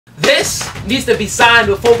This needs to be signed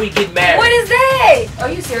before we get married. What is that? Are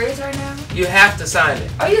you serious right now? You have to sign it.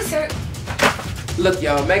 Are you serious? Look,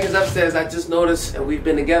 y'all, Megan's upstairs. I just noticed, and we've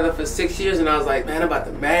been together for 6 years, and I was like, man, I'm about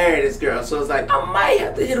to marry this girl. So it's like, I might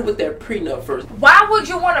have to hit her with that prenup first. Why would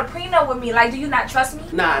you want a prenup with me? Like, do you not trust me?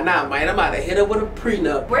 Nah, man, I'm about to hit her with a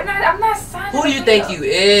prenup. I'm not signing. Who do you think you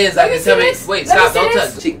is? Like, tell me, wait, stop, don't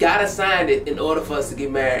touch it. She gotta sign it in order for us to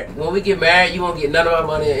get married. When we get married, you won't get none of my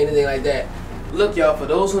money or anything like that. Look, y'all, for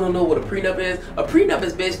those who don't know what a prenup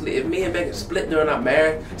is basically if me and Megan split during our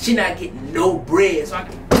marriage, she not getting no bread. So I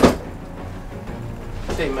can...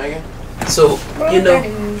 Hey, Megan. So, you know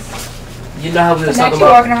how we were talking about... you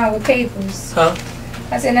walking around with papers. Huh?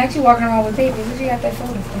 I said, not you walking around with papers. What you got that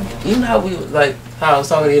photo for? You know how we, like, how I was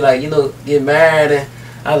talking to you, like, you know, get married, and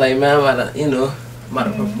I was like, man, I'm about to, you know,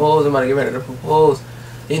 propose, I'm about to get ready to propose.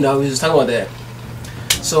 You know, we was just talking about that.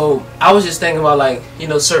 So, I was just thinking about, like, you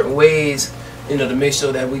know, certain ways, you know, to make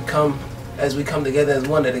sure that as we come together as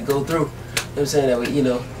one, that it go through. You know what I'm saying? That we, you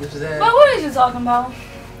know what I'm saying? But what are you talking about?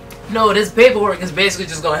 No, this paperwork is basically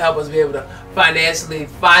just going to help us be able to financially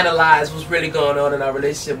finalize what's really going on in our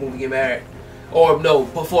relationship when we get married. Or no,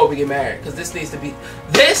 before we get married. Because this needs to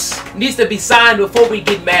be signed before we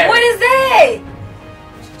get married. What is that?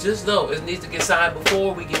 Just know, it needs to get signed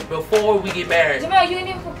before we get married. Jamel, you didn't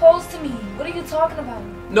even propose to me. What are you talking about?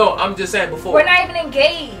 No, I'm just saying before. We're not even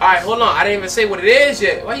engaged. Alright, hold on. I didn't even say what it is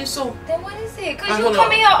yet. Why you so... Then what is it? Because you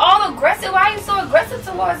come in here all aggressive. Why are you so aggressive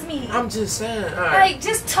towards me? I'm just saying. Alright. Like,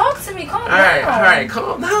 just talk to me. Calm down. Alright,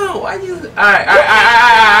 calm down. Why you...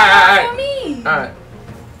 Alright.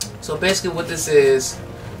 So basically what this is,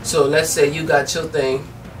 so let's say you got your thing.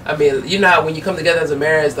 I mean, you know how when you come together as a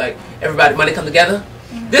marriage, like, everybody, money come together?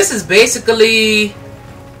 This is basically...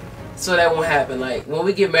 So that won't happen. Like, when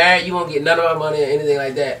we get married, you won't get none of our money or anything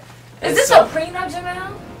like that. Is this a prenup,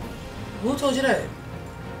 Jamel? Who told you that?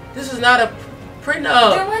 This is not a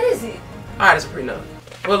prenup. Then what is it? Alright, it's a prenup.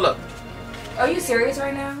 Well, look. Are you serious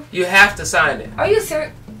right now? You have to sign it. Are you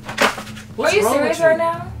serious? Are you serious right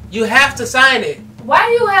now? You have to sign it. Why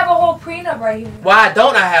do you have a whole prenup right here? Why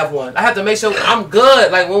don't I have one? I have to make sure I'm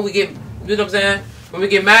good. Like, when we get, you know what I'm saying? When we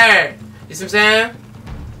get married. You see what I'm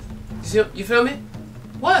saying? You feel me?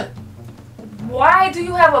 What? Why do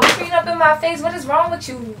you have a prenup in my face? What is wrong with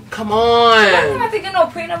you? Come on. I'm not thinking no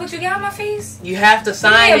prenup with you. Get out of my face. You have to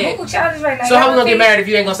sign it. Google challenges right now. So how we gonna get married if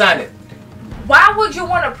you ain't gonna sign it? Why would you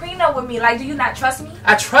want a prenup with me? Like, do you not trust me?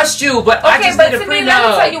 I trust you, but I just need a prenup. Okay, but to me, let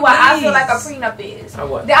me tell you what I feel like a prenup is. Or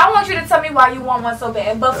what? I want you to tell me why you want one so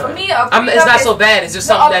bad. But for me, a prenup it's not so bad. It's just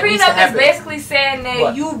something that needs to happen. A prenup is basically saying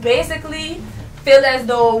that you basically feel as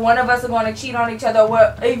though one of us are going to cheat on each other.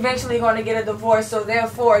 We're eventually going to get a divorce, so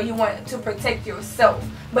therefore you want to protect yourself.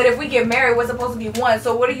 But if we get married, we're supposed to be one.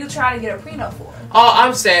 So what are you trying to get a prenup for? All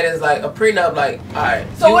I'm saying is, like, a prenup, like, alright.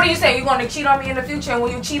 So what are you saying? You're going to cheat on me in the future, and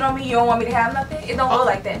when you cheat on me, you don't want me to have nothing? It don't go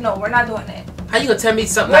like that. No, we're not doing that. How you gonna tell me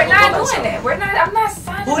something? We're not doing that. We're not. I'm not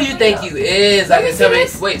signing. Who do you think you is? Like, tell me.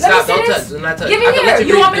 Wait, stop! Don't touch. Do not touch. Give me here.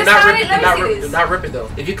 You want me to sign it? Let me see this. Do not rip it though.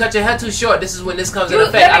 If you cut your hair too short, this is when this comes into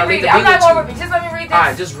effect. I don't need to I'm not gonna rip it. Just let me read this. All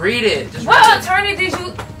right, just read it. What attorney did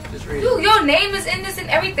you? Just read it. Your name is in this and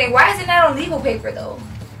everything. Why is it not on legal paper though?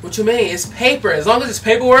 What you mean? It's paper. As long as it's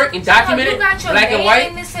paperwork and documented, black and white.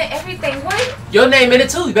 In this and everything. What? Your name in it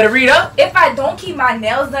too. You better read up. If I don't keep my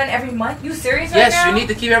nails done every month, you serious right now? Yes, you need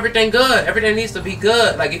to keep everything good. Everything needs to be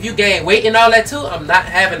good. Like, if you gain weight and all that too, I'm not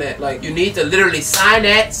having that. Like, you need to literally sign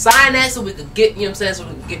that so we could get, you know what I'm saying, so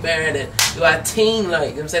we can get married and do our team, like, you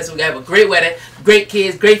know what I'm saying, so we can have a great wedding, great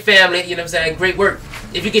kids, great family, you know what I'm saying, great work.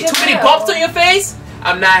 If you get too many bumps on your face,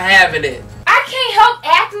 I'm not having it. I can't help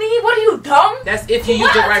acne. What are you, dumb? That's if you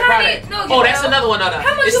use the right product. No, that's another one.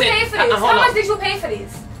 How much you pay for this? How much did you pay for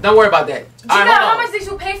this? Don't worry about that. How much did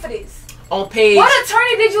you pay for this? On page... What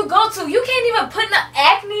attorney did you go to? You can't even put in the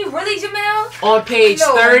acne, really, Jamel? On page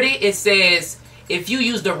 30, it says, if you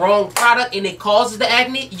use the wrong product and it causes the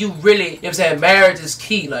acne, you really, you know what I'm saying, marriage is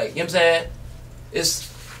key. Like, you know what I'm saying?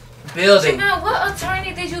 It's building. Jamel, what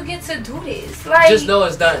attorney did you get to do this? Like, just know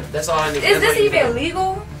it's done. That's all I need. Is this even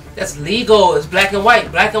legal? That's legal. It's black and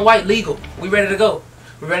white. Black and white legal. We ready to go.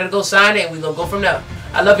 We're ready to go sign it and we're going to go from there.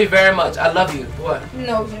 I love you very much. I love you. What?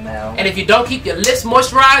 No, Jamel. And if you don't keep your lips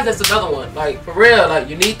moisturized, that's another one. Like, for real. Like,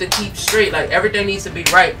 you need to keep straight. Like, everything needs to be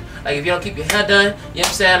right. Like, if you don't keep your hair done, you know what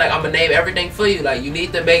I'm saying? Like, I'm going to name everything for you. Like, you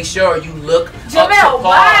need to make sure you look Jamel,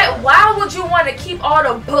 why would you want to keep all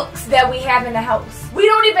the books that we have in the house? We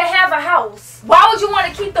don't even have a house. Why would you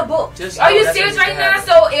want to keep the books? Are you serious right now?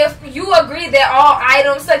 So if you agree that all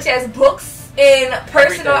items such as books and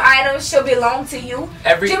personal items should belong to you.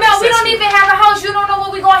 Jamel, we don't even have a house. You don't know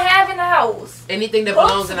what we're gonna have in the house. Anything that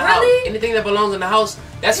belongs in the house. Anything that belongs in the house.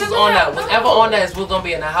 That's what's on that. Whatever on that is what's gonna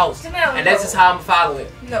be in the house. And that's just how I'm following.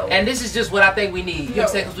 No. And this is just what I think we need. You know what I'm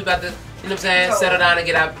saying? Because we about to, you know what I'm saying, settle down and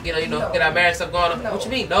get our, get our marriage stuff going on. What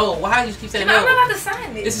you mean? No. Why you keep saying no? I'm not about to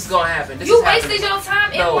sign this. This is gonna happen. You wasted your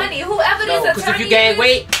time and money. Whoever this attorney is. Because if you gain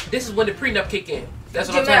weight, this is when the prenup kick in. That's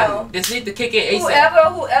what I'm telling you. This needs to kick in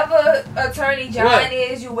ASAP. Whoever attorney John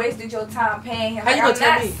is, you wasted your time paying him. How you gonna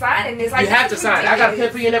tell me? I'm not signing this. You have to sign. I got a pen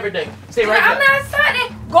for you and everything. Stay right there. I'm not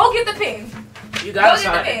signing. Go get the pen. You gotta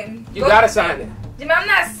sign it. You gotta sign it. Jamel, I'm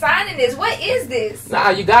not signing this. What is this? Nah,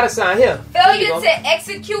 you gotta sign here. Failure to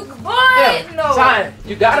execute. Boy, no. Sign.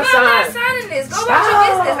 You gotta sign. I'm not signing this. Go about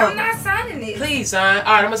your business. I'm not signing this. Please sign.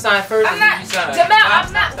 All right, I'm gonna sign first. I'm not. You sign. Jamel,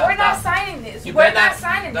 I'm not. We're not signing this. We're not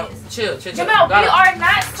signing this. Chill. Jamel, we are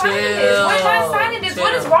not signing this. We're not signing this.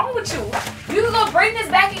 What is wrong with you? You can go bring this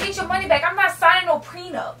back and get your money back. I'm not signing no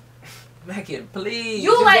prenup. Megan, please.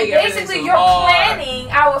 You like basically you're planning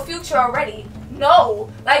our future already. No,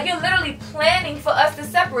 like you're literally planning for us to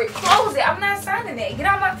separate. Close it. I'm not signing it. Get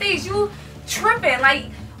out of my face. You tripping? Like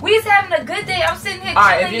we was having a good day. I'm sitting here. All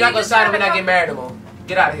right, if you're not gonna sign it, we're not getting married no more.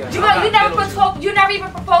 Get out of here. You never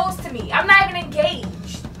even proposed to me. I'm not even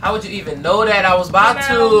engaged. How would you even know that I was about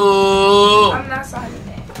to? I'm not signing that.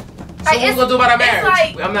 So what we gonna do about our marriage?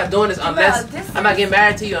 Like, I'm not doing this unless I'm not getting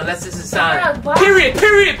married to you unless this is signed. Period.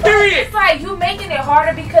 It's like you making it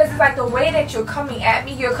harder because it's like the way that you're coming at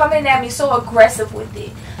me. You're coming at me so aggressive with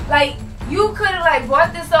it. Like you could have like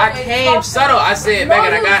brought this up. I came subtle. I said,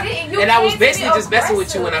 Megan, and I was basically just messing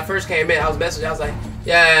with you when I first came in. I was messing with you. I was like,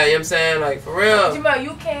 yeah, you know what I'm saying? Like for real. Jamel,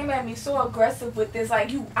 you came at me so aggressive with this. Like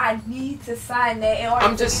I need to sign that in order.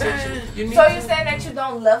 I'm just saying. So you're saying that you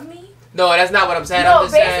don't love me? No, that's not what I'm saying. No, I'm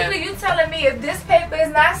just basically you telling me if this paper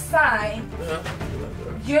is not signed,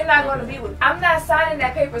 you're not going to be with me. I'm not signing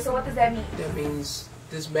that paper, so what does that mean? That means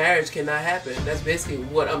this marriage cannot happen. That's basically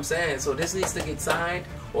what I'm saying. So this needs to get signed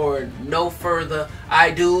or no further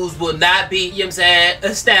I-do's will not be, you know what I'm saying,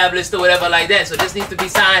 established or whatever like that. So this needs to be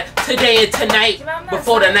signed today and tonight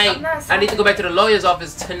before the night. I need to go back to the lawyer's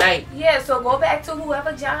office tonight. Yeah, so go back to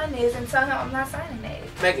whoever John is and tell him I'm not signing that.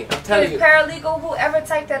 Megan, I'm telling you. Paralegal, whoever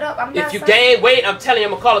typed that up, I'm not If you gain weight, I'm telling you,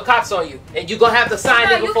 I'm going to call the cops on you. And you're going to have to sign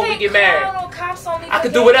this before we get married. No cops on me. I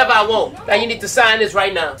can do whatever I want. No. Now you need to sign this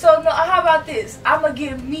right now. So, no, how about this? I'm going to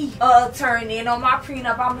give me an attorney. And on my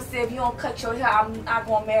prenup, I'm going to say if you don't cut your hair, I'm not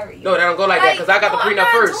going to marry you. No, that don't go like that because I got the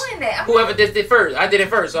prenup first. Whoever did it first. I did it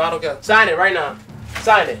first, so I don't care. Sign it right now.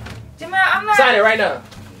 Sign it. Jamel, I'm not. Sign it right now.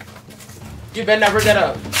 You better not bring that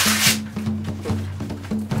up.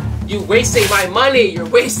 You wasting my money. You're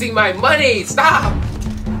wasting my money. Stop.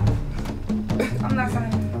 I'm not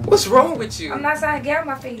signing. What's wrong with you? I'm not signing. Get out of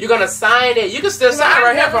my face. You're gonna sign it. You can still sign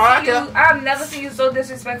right here, bro. I've never seen you so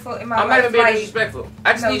disrespectful in my life. I'm not even being disrespectful.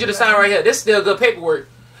 I just need you to sign right here. This is still good paperwork.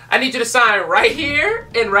 I need you to sign right here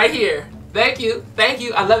and right here. Thank you. Thank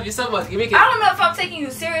you. I love you so much. Give me a kiss. I don't know if I'm taking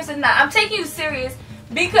you serious or not. I'm taking you serious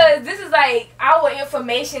because this is like our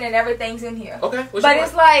information and everything's in here. Okay. But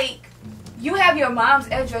it's like you have your mom's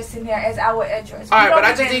address in there as our address. Alright, but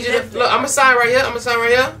I just need you to look. I'm gonna sign right here. I'm gonna sign right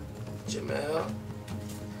here. Jamel.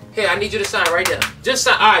 Here, I need you to sign right there. Just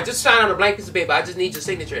sign. Alright, just sign on a blank piece of paper. I just need your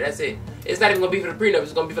signature. That's it. It's not even gonna be for the prenup.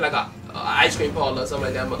 It's gonna be for like a ice cream parlor or something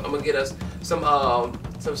like that. I'm gonna get us some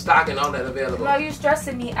stock and all that available. No, you're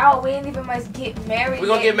stressing me out. We ain't even much get married. We're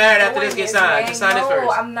gonna get married after this gets signed. Just sign it first.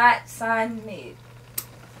 No, I'm not signing it.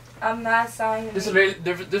 I'm not signing this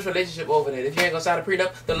relationship over there. If you ain't gonna sign a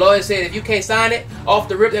prenup, the lawyer said if you can't sign it off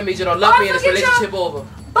the rip, that means you don't love me and this relationship over.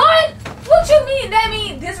 But what you mean? That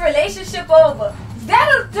means this relationship over?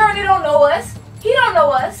 That attorney don't know us. He don't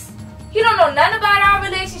know us. He don't know nothing about our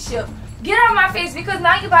relationship. Get out of my face because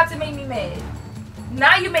now you're about to make me mad.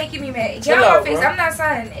 Now you're making me mad. Get out of my face. Bro. I'm not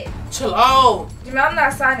signing that. Chill out. I'm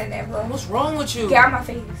not signing that, bro. What's wrong with you? Get out of my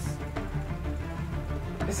face.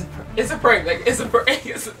 It's a prank. Like it's a prank.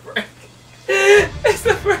 It's a prank. It's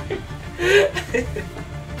a prank.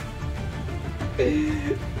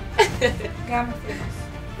 Get out of my face.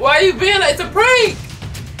 Why are you being like, it's a prank?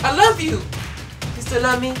 I love you. You still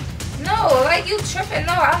love me? No, like you tripping.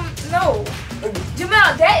 No.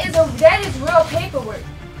 Jamel, that is real paperwork.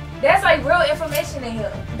 That's like real information in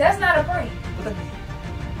here. That's not a prank.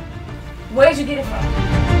 Where'd you get it from?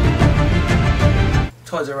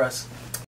 Toys R Us.